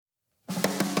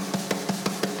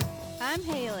I'm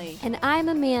Haley. And I'm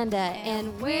Amanda.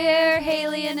 And we're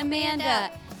Haley and Amanda.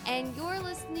 And you're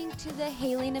listening to the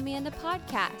Haley and Amanda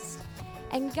podcast.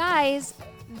 And guys,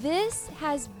 this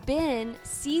has been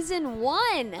season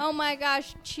 1. Oh my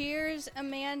gosh. Cheers,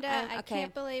 Amanda. I okay.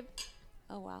 can't believe.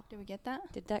 Oh, wow. Did we get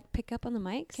that? Did that pick up on the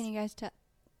mics? Can you guys tell?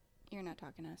 You're not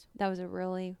talking to us. That was a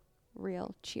really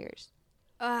real cheers.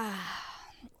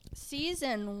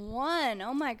 Season 1.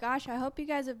 Oh my gosh. I hope you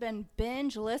guys have been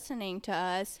binge listening to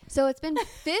us. So it's been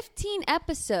 15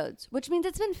 episodes, which means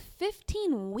it's been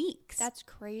 15 weeks. That's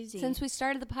crazy. Since we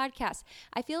started the podcast.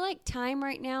 I feel like time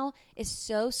right now is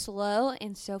so slow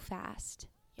and so fast.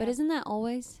 But isn't that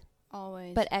always?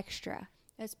 Always. But extra.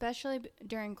 Especially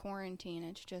during quarantine.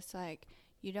 It's just like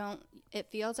it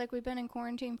feels like we've been in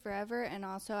quarantine forever. And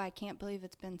also, I can't believe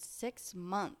it's been 6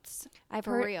 months. I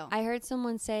heard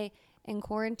someone say in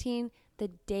quarantine, the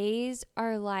days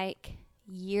are like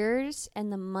years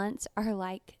and the months are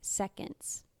like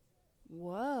seconds.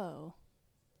 Whoa.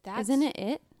 Isn't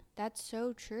it? That's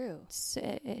so true.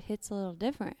 It hits a little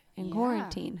different in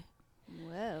quarantine.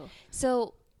 Whoa.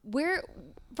 So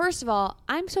first of all,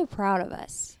 I'm so proud of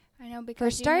us. I know, because for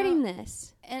starting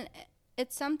this. And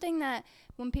it's something that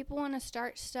when people want to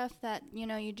start stuff that,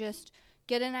 you just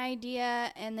get an idea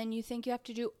and then you think you have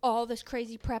to do all this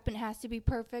crazy prep and it has to be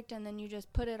perfect, and then you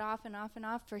just put it off and off and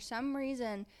off. For some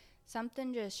reason,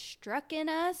 something just struck in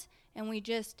us and we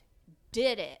just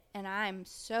did it. And I'm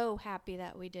so happy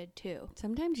that we did too.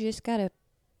 Sometimes you just got to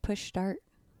push start.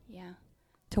 Yeah.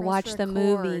 To watch the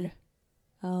movie.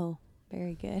 Oh,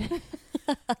 very good.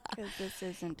 Because this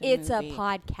isn't It's movie. a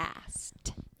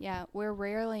podcast. Yeah, we're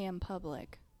rarely in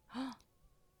public.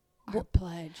 Our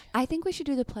pledge. I think we should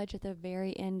do the pledge at the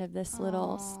very end of this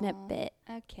little snippet.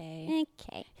 Okay.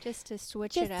 Just to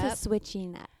switch it up. Just to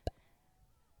switching up.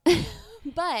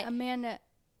 But Amanda,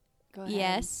 go ahead.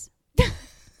 Yes.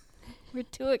 We're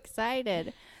too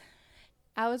excited.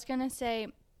 I was going to say,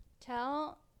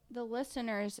 tell the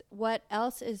listeners what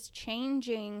else is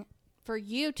changing for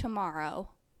you tomorrow.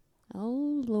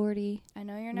 Oh, Lordy. I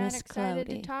know you're not Miss excited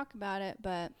Cloudy. to talk about it,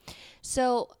 but.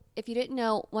 So, if you didn't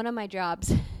know, one of my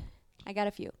jobs, I got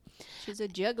a few. She's a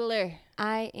juggler.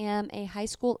 I am a high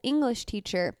school English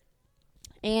teacher,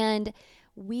 and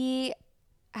we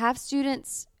have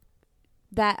students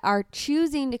that are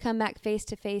choosing to come back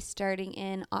face-to-face starting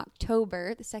in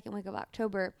October, the second week of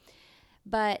October,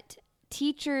 but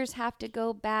teachers have to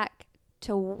go back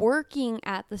to working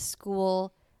at the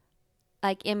school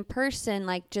like in person,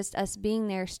 like just us being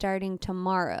there starting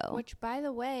tomorrow. Which, by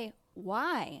the way,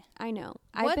 why? I know.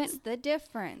 What's the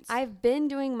difference? I've been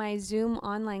doing my Zoom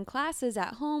online classes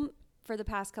at home for the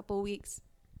past couple weeks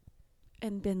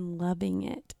and been loving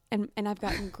it. And I've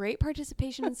gotten great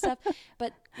participation and stuff.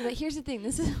 But here's the thing.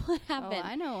 This is what happened. Oh,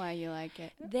 I know why you like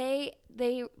it. They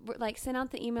like sent out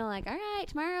the email like, all right,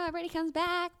 tomorrow everybody comes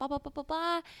back, blah, blah, blah, blah,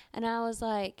 blah. And I was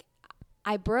like,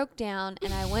 I broke down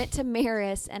and I went to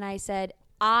Maris and I said,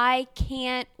 I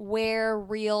can't wear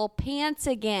real pants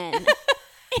again.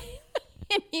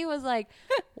 And he was like,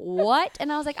 what?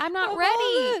 And I was like, I'm not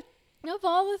ready. Of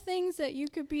all the things that you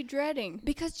could be dreading.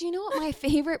 Because do you know what my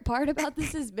favorite part about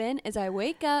this has been? Is I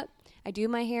wake up, I do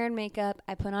my hair and makeup,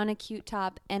 I put on a cute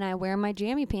top, and I wear my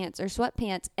jammy pants or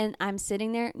sweatpants. And I'm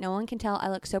sitting there. No one can tell. I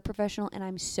look so professional, and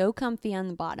I'm so comfy on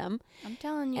the bottom. I'm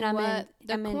telling you And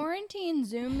the quarantine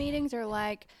Zoom meetings are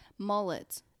like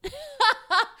mullets.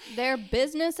 They're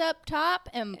business up top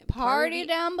and party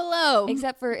down below.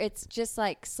 Except for it's just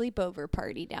like sleepover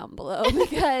party down below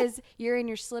because you're in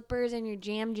your slippers and your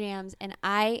jams, and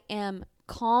I am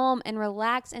calm and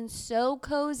relaxed and so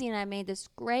cozy, and I made this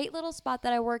great little spot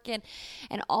that I work in,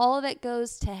 and all of it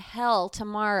goes to hell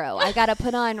tomorrow. I got to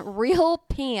put on real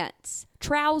pants,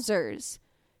 trousers.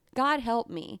 God help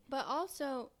me. But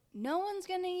also, no one's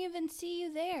going to even see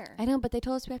you there. I know, but they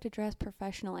told us we have to dress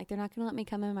professional. Like, they're not going to let me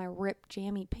come in my ripped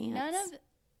jammy pants.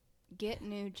 Get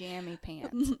new jammy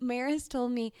pants. Maris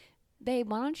told me, babe,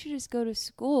 why don't you just go to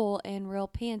school in real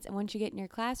pants, and once you get in your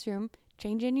classroom,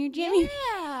 change in your jammy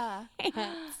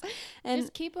pants. And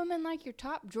just keep them in like your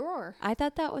top drawer. I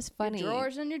thought that was funny. Your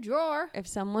drawers in your drawer. If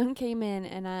someone came in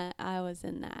and I was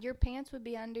in that. Your pants would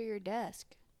be under your desk.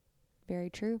 Very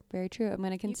true. Very true. I'm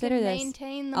going to consider this.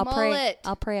 Maintain the mullet.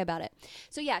 I'll pray about it.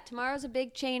 So yeah, tomorrow's a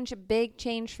big change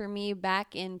for me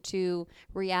back into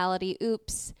reality.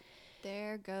 Oops.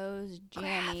 There goes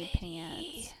jammy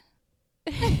pants.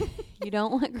 You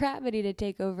don't want gravity to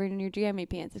take over in your jammy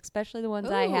pants, especially the ones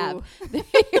I Ooh. have. They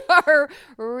are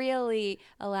really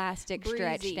elastic,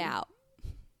 stretched out.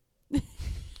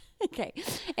 Okay.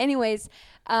 Anyways,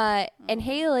 and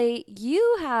Haley,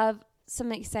 you have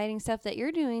some exciting stuff that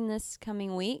you're doing this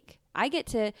coming week. I get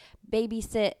to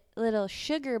babysit little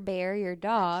Sugar Bear, your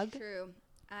dog. That's true.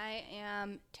 I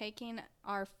am taking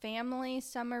our family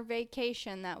summer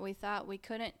vacation that we thought we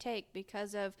couldn't take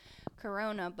because of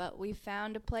Corona, but we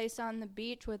found a place on the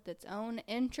beach with its own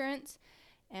entrance,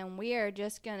 and we are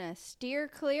just going to steer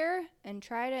clear and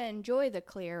try to enjoy the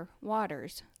clear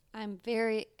waters. I'm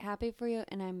very happy for you,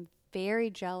 and I'm very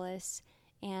jealous,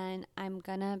 and I'm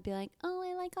going to be like, oh,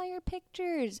 I like all your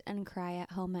pictures, and cry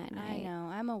at home at night. I know.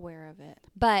 I'm aware of it.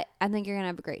 But I think you're going to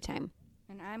have a great time.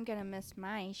 And I'm going to miss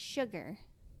my Sugar.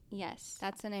 Yes.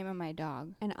 That's the name of my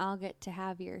dog. And I'll get to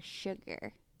have your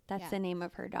Sugar. That's the name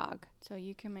of her dog. So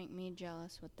you can make me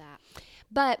jealous with that.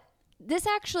 But this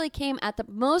actually came at the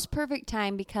most perfect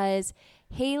time because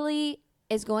Haley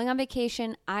is going on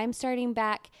vacation. I'm starting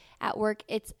back at work.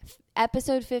 It's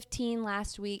episode 15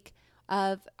 last week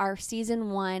of our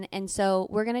season 1. And so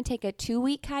we're going to take a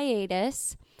 2-week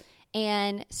hiatus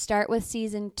and start with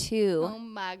season 2. Oh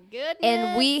my goodness.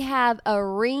 And we have a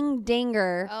ring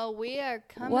dinger. Oh, we are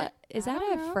coming. What is that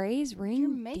a phrase? Ring You're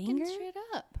making dinger? shit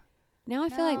up. Now I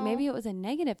feel like maybe it was a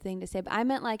negative thing to say, but I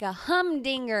meant like a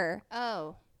humdinger.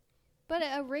 Oh. But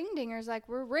a ring dinger is like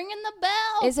we're ringing the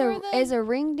bell. Is a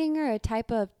ring dinger a type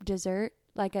of dessert?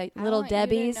 Like a Little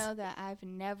Debbie's? I know that I've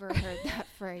never heard that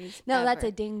phrase. No, ever. that's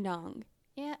a ding dong.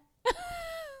 Yeah.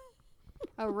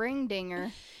 A ring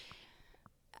dinger.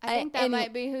 I think that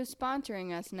might be who's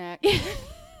sponsoring us next.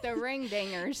 The ring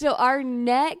dingers. So our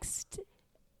next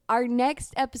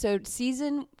episode,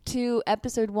 season 2,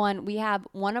 episode 1, we have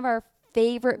one of our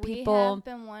favorite people. We have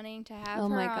been wanting to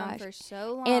have her on for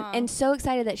so long. And so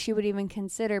excited that she would even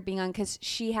consider being on because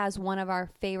she has one of our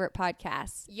favorite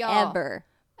podcasts ever.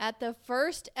 At the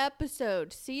first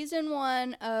episode, season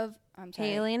 1 of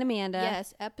Haley and Amanda.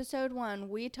 Yes, episode 1,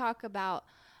 we talk about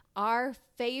our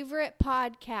favorite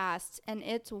podcasts, and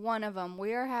it's one of them.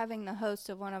 We are having the host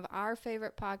of one of our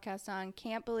favorite podcasts on.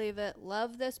 Can't believe it.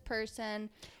 Love this person.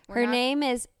 Her name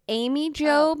is Amy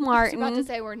Jo Martin. I was about to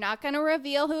say, we're not going to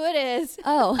reveal who it is.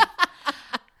 Oh.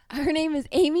 Her name is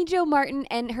Amy Jo Martin,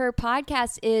 and her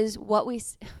podcast is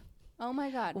Oh,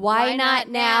 my God. Why Not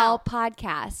Now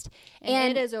podcast.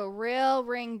 And it is a real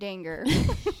ring dinger.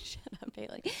 Shut up,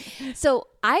 Haley. So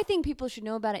I think people should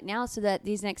know about it now so that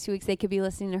these next 2 weeks they could be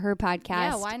listening to her podcast.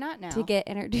 Yeah, why not now? To get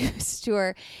introduced to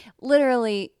her.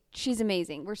 Literally, she's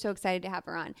amazing. We're so excited to have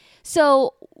her on.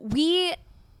 So we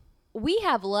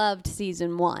have loved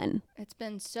season 1. It's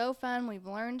been so fun. We've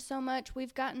learned so much.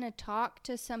 We've gotten to talk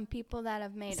to some people that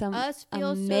have made us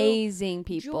feel amazing so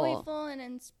people, joyful and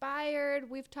inspired.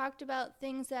 We've talked about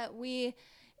things that we've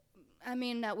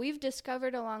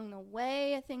discovered along the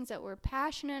way, things that we're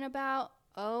passionate about.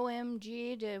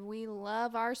 OMG, did we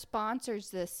love our sponsors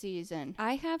this season.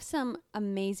 I have some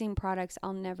amazing products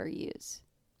I'll never use.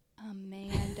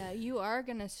 Amanda, you are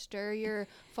going to stir your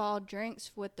fall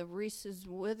drinks with the Reese's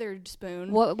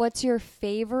Witherspoon. What's your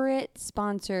favorite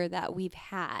sponsor that we've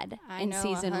had in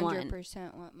season 1? I know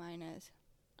 100% what mine is.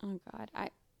 Oh, God.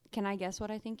 Can I guess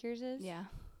what I think yours is? Yeah.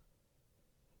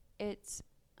 It's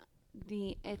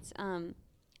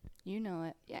you know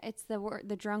it. Yeah, it's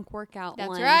the drunk workout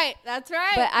one. That's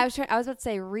right. But I was about to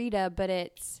say Rita, but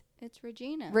it's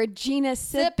Regina. Regina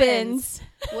Sippins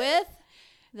with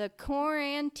the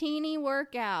Quarantini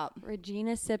workout.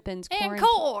 Regina Sippins.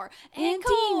 Encore.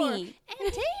 Antini.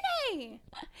 Antini.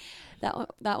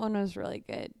 That one was really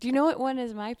good. Do you know what one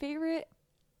is my favorite?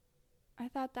 I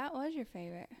thought that was your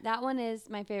favorite. That one is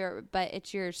my favorite, but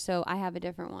it's yours, so I have a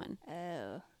different one.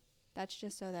 Oh. That's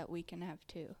just so that we can have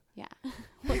 2. Yeah.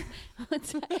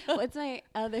 What's my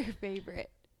other favorite?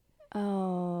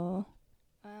 Oh.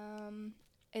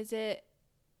 Is it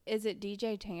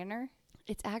DJ Tanner?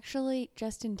 It's actually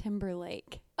Justin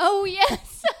Timberlake. Oh,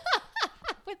 yes.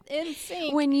 With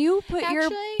NSYNC. When you put your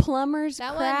plumber's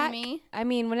that crack, wasn't me. I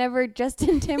mean, whenever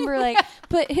Justin Timberlake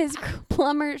put his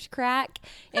plumber's crack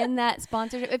in that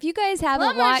sponsorship. If you guys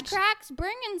haven't watched, Crack's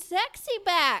bringing sexy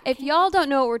back. If y'all don't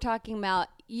know what we're talking about,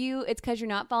 it's because you're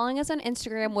not following us on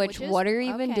Instagram. What are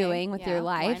you even doing with your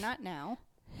life? Why not now?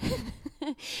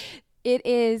 It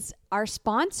is our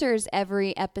sponsors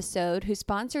every episode who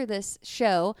sponsor this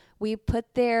show. We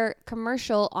put their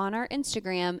commercial on our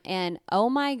Instagram, and oh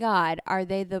my God, are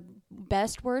they the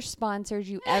best, worst sponsors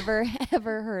you ever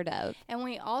heard of? And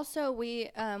we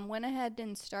went ahead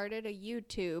and started a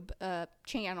YouTube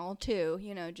channel too,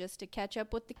 just to catch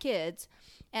up with the kids.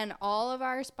 And all of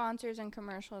our sponsors and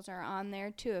commercials are on there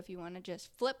too if you want to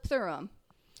just flip through them.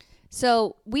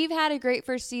 So we've had a great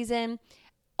first season.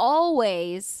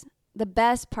 Always the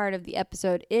best part of the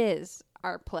episode is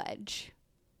our pledge.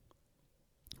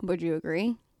 Would you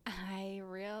agree? I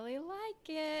really like like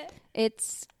it.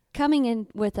 It's coming in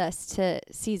with us to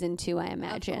season 2, I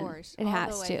imagine. Of course. It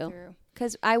has to.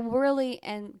 Because I really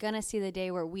am going to see the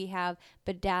day where we have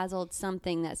bedazzled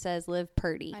something that says Live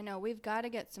Purdy. I know. We've got to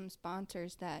get some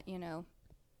sponsors that,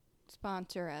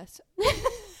 sponsor us.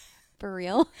 For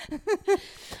real?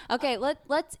 Okay,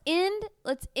 let's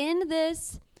end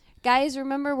this. Guys,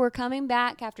 remember, we're coming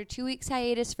back after 2 weeks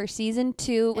hiatus for season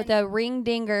 2 with a ring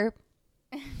dinger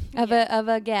of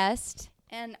a guest.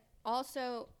 And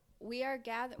also, we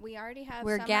already have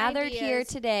We're gathered here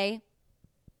today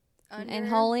in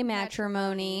holy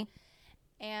matrimony.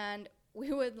 And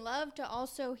we would love to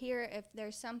also hear if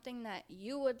there's something that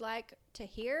you would like to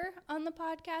hear on the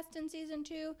podcast in season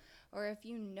 2, or if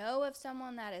you know of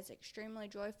someone that is extremely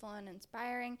joyful and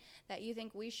inspiring that you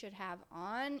think we should have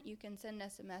on. You can send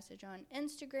us a message on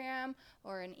Instagram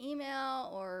or an email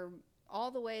or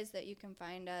all the ways that you can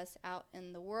find us out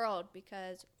in the world,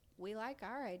 because we like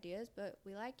our ideas, but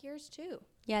we like yours too.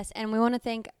 Yes, and we want to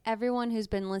thank everyone who's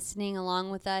been listening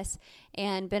along with us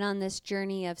and been on this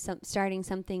journey of starting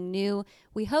something new.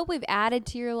 We hope we've added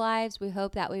to your lives. We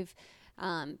hope that we've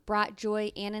brought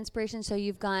joy and inspiration, so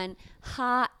you've gone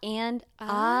ha and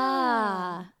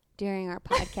ah during our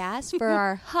podcast for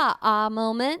our ha-ah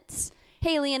moments.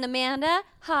 Haley and Amanda,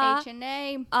 ha, H and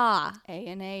A, ah. A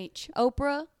and H.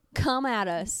 Oprah, come at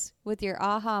us with your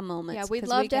aha moments. Yeah, we'd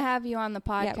love to have you on the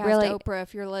podcast, Yeah, really. Oprah,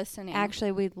 if you're listening.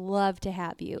 Actually, we'd love to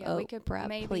have you, yeah, we could Oprah,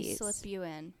 maybe please. slip you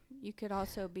in. You could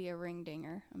also be a ring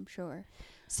dinger, I'm sure.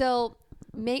 So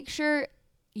make sure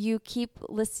you keep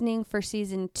listening for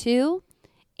season 2,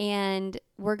 and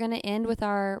we're going to end with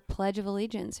our Pledge of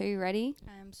Allegiance. Are you ready?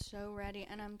 I'm so ready,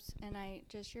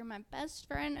 you're my best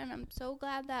friend, and I'm so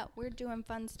glad that we're doing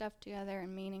fun stuff together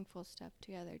and meaningful stuff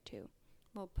together too.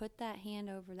 Well, put that hand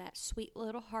over that sweet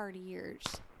little heart of yours.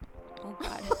 Oh,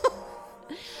 God.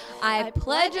 I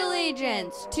pledge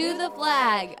allegiance to the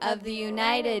flag of the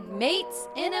United Mates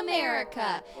in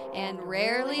America, and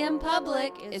rarely in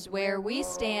public is where we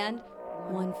stand.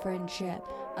 One friendship,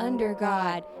 under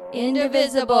God,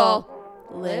 indivisible.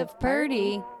 Live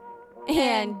Purdy,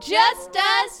 and just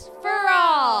us for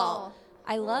all.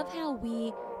 I love how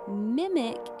we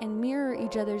mimic and mirror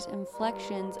each other's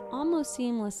inflections almost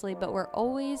seamlessly, but we're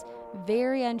always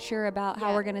very unsure about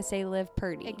how we're going to say Live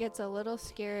Purdy. It gets a little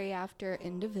scary after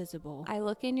indivisible. I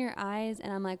look in your eyes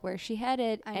and I'm like, where's she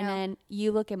headed? I and know. then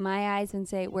you look in my eyes and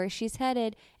say, where she's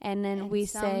headed. And then we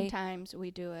say, sometimes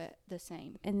we do it the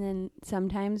same. and then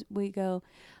sometimes we go,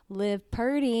 Live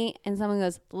Purdy. And someone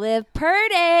goes, Live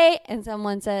Purdy. And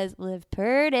someone says, Live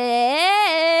Purdy.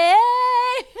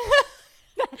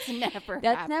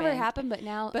 That's never happened, but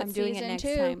now I'm doing it next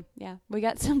time. Yeah, we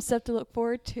got some stuff to look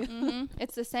forward to. Mm-hmm.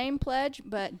 It's the same pledge,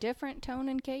 but different tone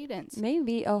and cadence.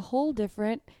 Maybe a whole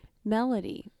different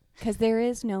melody, because there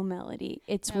is no melody.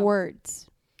 It's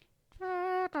words.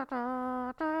 That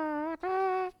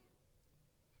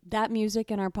music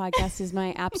in our podcast is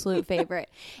my absolute favorite.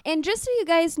 And just so you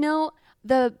guys know,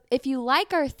 if you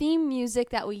like our theme music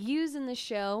that we use in the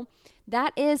show,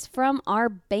 that is from our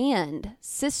band,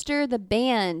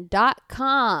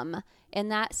 sistertheband.com.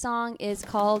 And that song is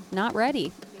called Not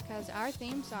Ready. Because our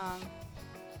theme song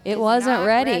wasn't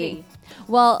ready.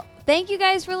 Well, thank you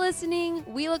guys for listening.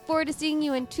 We look forward to seeing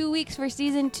you in 2 weeks for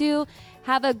season 2.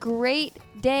 Have a great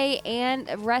day and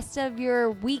rest of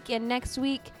your week and next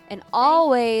week. And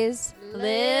always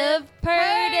live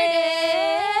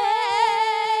purdy.